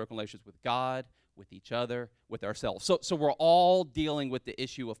relationships with God, with each other, with ourselves. So we're all dealing with the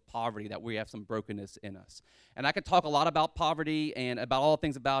issue of poverty, that we have some brokenness in us. And I could talk a lot about poverty and about all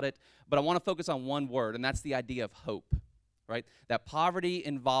things about it, but I want to focus on one word, and that's the idea of hope, right? That poverty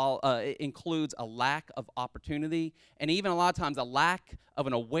includes a lack of opportunity, and even a lot of times a lack of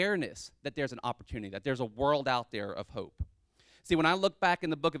an awareness that there's an opportunity, that there's a world out there of hope. See, when I look back in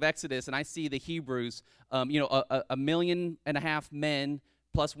the book of Exodus and I see the Hebrews, 1.5 million men,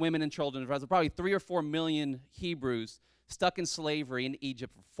 plus women and children, there's probably 3 or 4 million Hebrews stuck in slavery in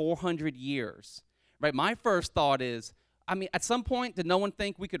Egypt for 400 years, right? My first thought is, at some point, did no one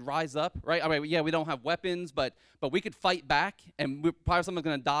think we could rise up, right? Yeah, we don't have weapons, but we could fight back, and probably someone's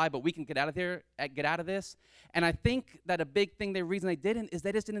going to die, but we can get out of this. And I think that a big thing, the reason they didn't, is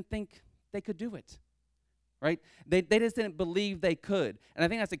they just didn't think they could do it, right? They just didn't believe they could. And I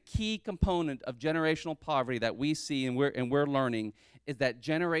think that's a key component of generational poverty that we see and we're learning, is that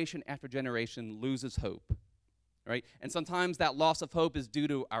generation after generation loses hope, right? And sometimes that loss of hope is due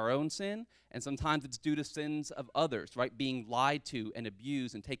to our own sin, and sometimes it's due to sins of others, right? Being lied to and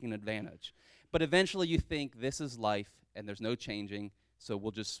abused and taken advantage. But eventually you think this is life and there's no changing, so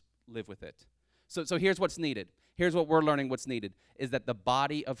we'll just live with it. So here's what's needed. Here's what we're learning what's needed, is that the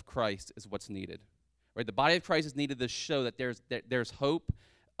body of Christ is what's needed, right? The body of Christ is needed to show that there's hope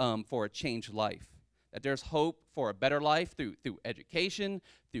for a changed life. That there's hope for a better life through education,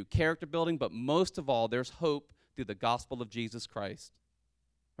 through character building, but most of all, there's hope through the gospel of Jesus Christ,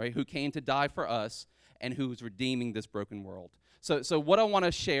 right? Who came to die for us and who's redeeming this broken world. So what I want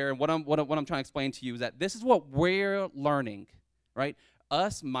to share and what I'm trying to explain to you is that this is what we're learning, right?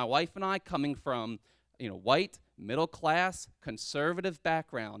 Us, my wife and I, coming from white, middle class, conservative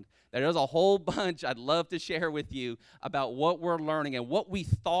background. There's a whole bunch I'd love to share with you about what we're learning and what we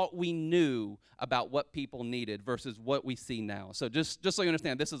thought we knew about what people needed versus what we see now. So just so you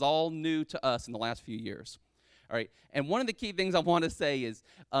understand, this is all new to us in the last few years. All right, and one of the key things I want to say is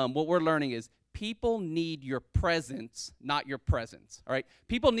what we're learning is people need your presence, not your presence. All right,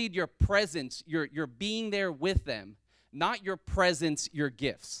 people need your presence, your being there with them, not your presence, your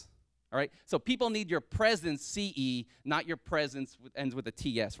gifts. All right, so people need your presence, CE, not your presence, ends with a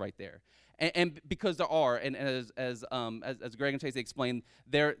TS right there. And because there are, and as Greg and Tracy explained,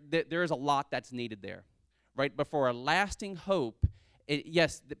 there is a lot that's needed there, right? But for a lasting hope,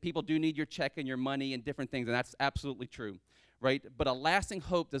 yes, people do need your check and your money and different things, and that's absolutely true, right? But a lasting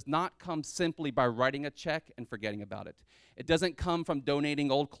hope does not come simply by writing a check and forgetting about it. It doesn't come from donating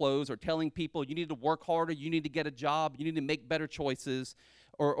old clothes or telling people you need to work harder, you need to get a job, you need to make better choices.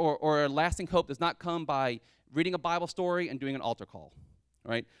 Or a lasting hope does not come by reading a Bible story and doing an altar call,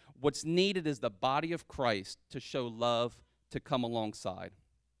 right? What's needed is the body of Christ to show love, to come alongside.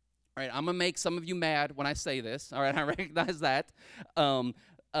 All right, I'm going to make some of you mad when I say this. All right, I recognize that.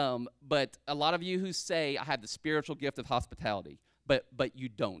 But a lot of you who say, I have the spiritual gift of hospitality, but you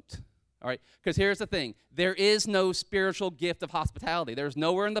don't. All right, because here's the thing. There is no spiritual gift of hospitality. There's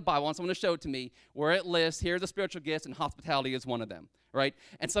nowhere in the Bible, I want someone to show it to me, where it lists, here's the spiritual gifts, and hospitality is one of them, right?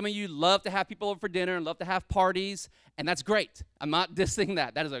 And some of you love to have people over for dinner and love to have parties, and that's great. I'm not dissing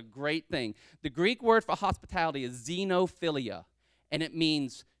that. That is a great thing. The Greek word for hospitality is xenophilia, and it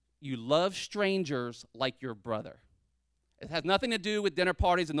means you love strangers like your brother. It has nothing to do with dinner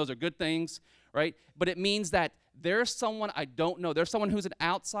parties, and those are good things, right? But it means that there's someone I don't know. There's someone who's an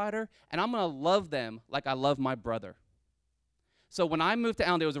outsider, and I'm going to love them like I love my brother. So when I moved to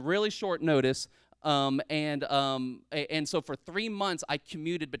Allendale, it was a really short notice, and so for 3 months, I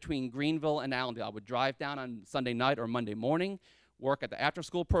commuted between Greenville and Allendale. I would drive down on Sunday night or Monday morning, work at the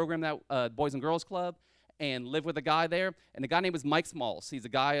after-school program, that Boys and Girls Club, and live with a guy there. And the guy name was Mike Smalls. He's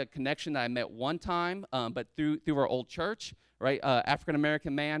a connection that I met one time, but through our old church. Right,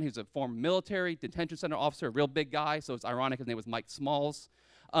 African-American man who's a former military detention center officer, a real big guy, so it's ironic his name was Mike Smalls.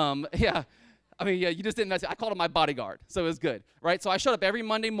 You just didn't mess it. I called him my bodyguard, so it was good, right? So I showed up every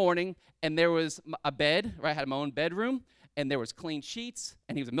Monday morning, and there was a bed, right? I had my own bedroom, and there was clean sheets,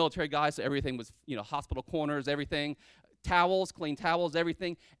 and he was a military guy, so everything was, hospital corners, everything. Towels, clean towels,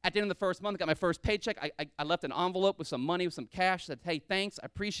 everything. At the end of the first month, I got my first paycheck. I left an envelope with some money, with some cash, said, hey, thanks, I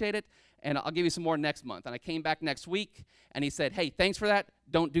appreciate it, and I'll give you some more next month. And I came back next week, and he said, hey, thanks for that,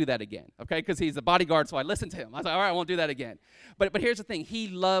 don't do that again, okay? Because he's a bodyguard, so I listened to him. I was like, all right, I won't do that again. But here's the thing, he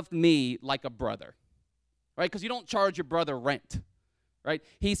loved me like a brother, right? Because you don't charge your brother rent, right?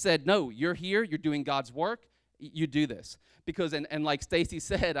 He said, no, you're here, you're doing God's work, you do this. Because, and like Stacy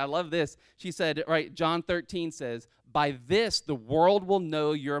said, I love this, she said, right, John 13 says, by this the world will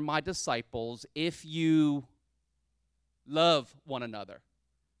know you're my disciples if you love one another.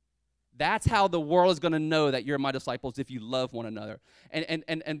 That's how the world is going to know that you're my disciples, if you love one another.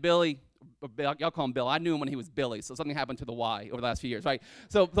 And Billy, y'all call him Bill. I knew him when he was Billy, so something happened to the Y over the last few years, right?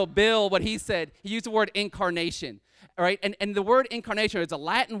 So Bill, what he said, he used the word incarnation, right? And the word incarnation is a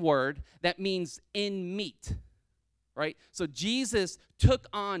Latin word that means in meat. Right? So Jesus took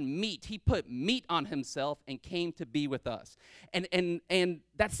on meat. He put meat on himself and came to be with us. And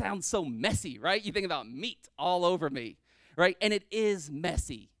that sounds so messy, right? You think about meat all over me, right? And it is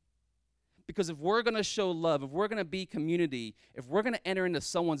messy. Because if we're going to show love, if we're going to be community, if we're going to enter into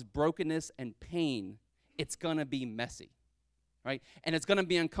someone's brokenness and pain, it's going to be messy. Right? And it's going to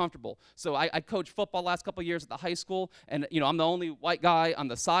be uncomfortable. So I coached football last couple of years at the high school, and, I'm the only white guy on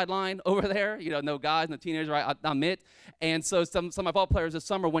the sideline over there. No guys, no teenagers, right? I'm it. And so some of my football players this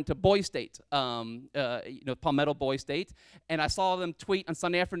summer went to Boys State, Palmetto Boys State, and I saw them tweet on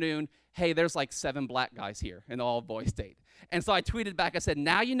Sunday afternoon, hey, there's like 7 black guys here in all of Boys State. And so I tweeted back, I said,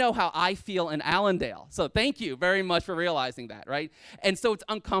 now you know how I feel in Allendale. So thank you very much for realizing that, right? And so it's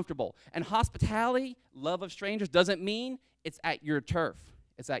uncomfortable. And hospitality, love of strangers, doesn't mean it's at your turf.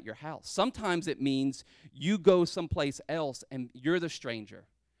 It's at your house. Sometimes it means you go someplace else and you're the stranger,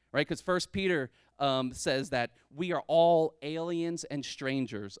 right? Because 1 Peter says that we are all aliens and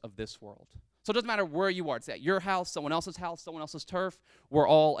strangers of this world. So it doesn't matter where you are. It's at your house, someone else's house, someone else's turf. We're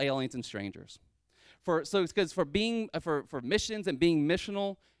all aliens and strangers. For missions and being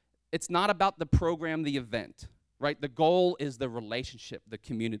missional, it's not about the program, the event, right? The goal is the relationship, the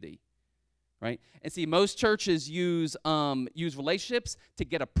community. Right? And see, most churches use relationships to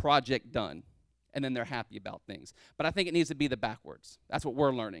get a project done, and then they're happy about things. But I think it needs to be the backwards. That's what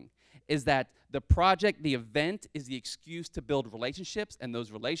we're learning, is that the project, the event, is the excuse to build relationships, and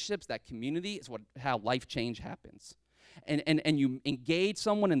those relationships, that community, is how life change happens. And you engage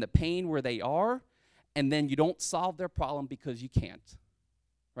someone in the pain where they are, and then you don't solve their problem because you can't.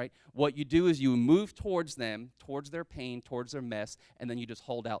 Right? What you do is you move towards them, towards their pain, towards their mess, and then you just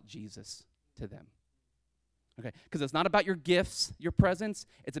hold out Jesus to them. Okay, because it's not about your gifts, your presence,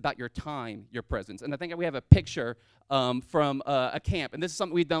 it's about your time, your presence. And I think we have a picture from a camp, and this is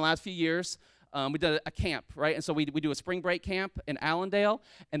something we've done the last few years. We did a camp, right? And so we do a spring break camp in Allendale,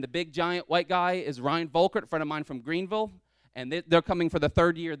 and the big giant white guy is Ryan Volkert, a friend of mine from Greenville, and they're coming for the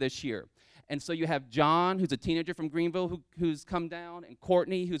 3rd year this year. And so you have John, who's a teenager from Greenville, who's come down, and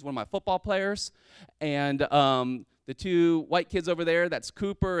Courtney, who's one of my football players, and the 2 white kids over there, that's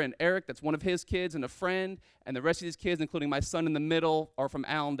Cooper and Eric, that's one of his kids and a friend, and the rest of these kids, including my son in the middle, are from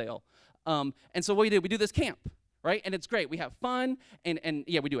Allendale. And so what we do this camp, right? And it's great. We have fun, and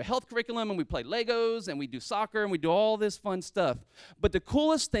we do a health curriculum, and we play Legos, and we do soccer, and we do all this fun stuff. But the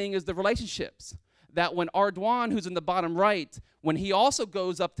coolest thing is the relationships. That when Ardoin, who's in the bottom right, when he also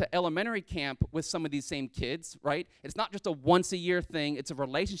goes up to elementary camp with some of these same kids, right? It's not just a once-a-year thing. It's a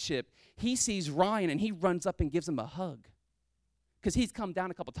relationship. He sees Ryan, and he runs up and gives him a hug because he's come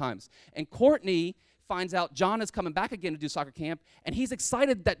down a couple times. And Courtney finds out John is coming back again to do soccer camp, and he's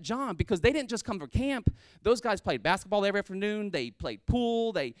excited that John, because they didn't just come for camp. Those guys played basketball every afternoon. They played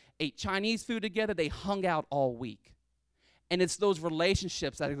pool. They ate Chinese food together. They hung out all week. And it's those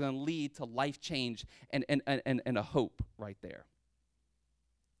relationships that are going to lead to life change and a hope right there.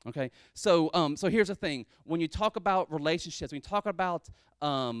 Okay, so here's the thing. When you talk about relationships, when you talk about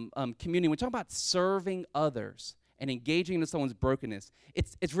community, when you talk about serving others and engaging in someone's brokenness,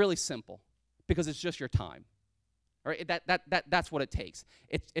 it's really simple because it's just your time. All right, that's what it takes.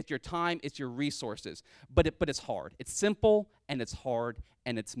 It's your time, it's your resources, but it's hard. It's simple and it's hard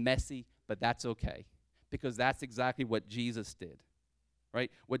and it's messy, but that's okay. Because that's exactly what Jesus did,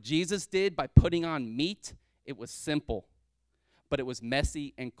 right? What Jesus did by putting on meat, it was simple, but it was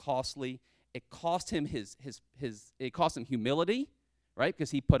messy and costly. It cost him it cost him humility, right?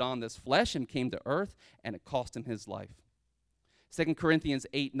 Because he put on this flesh and came to earth, and it cost him his life. 2 Corinthians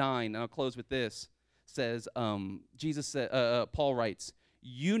 8:9, and I'll close with this, says, Paul writes,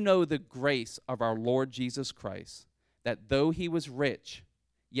 "You know the grace of our Lord Jesus Christ, that though he was rich,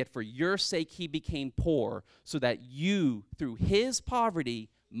 yet for your sake he became poor, so that you, through his poverty,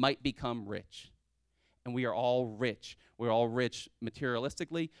 might become rich." And we are all rich. We're all rich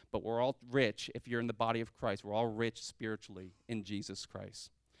materialistically, but we're all rich if you're in the body of Christ. We're all rich spiritually in Jesus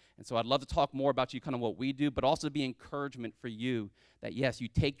Christ. And so I'd love to talk more about you, kind of what we do, but also be encouragement for you that, yes, you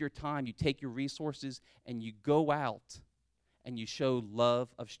take your time, you take your resources, and you go out and you show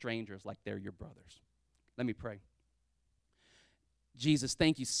love of strangers like they're your brothers. Let me pray. Jesus,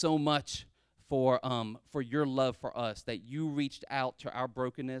 thank you so much for your love for us, that you reached out to our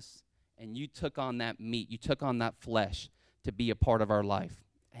brokenness and you took on that meat, you took on that flesh to be a part of our life.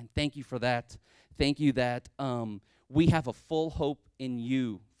 And thank you for that. Thank you that we have a full hope in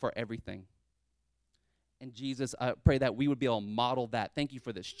you for everything. And Jesus, I pray that we would be able to model that. Thank you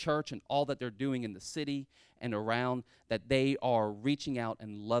for this church and all that they're doing in the city and around, that they are reaching out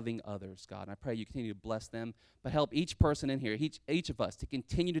and loving others, God. And I pray you continue to bless them, but help each person in here, each of us, to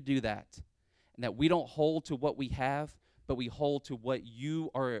continue to do that, and that we don't hold to what we have, but we hold to what you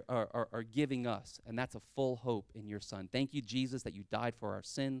are giving us, and that's a full hope in your Son. Thank you, Jesus, that you died for our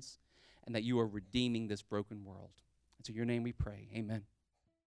sins and that you are redeeming this broken world. It's in your name we pray. Amen.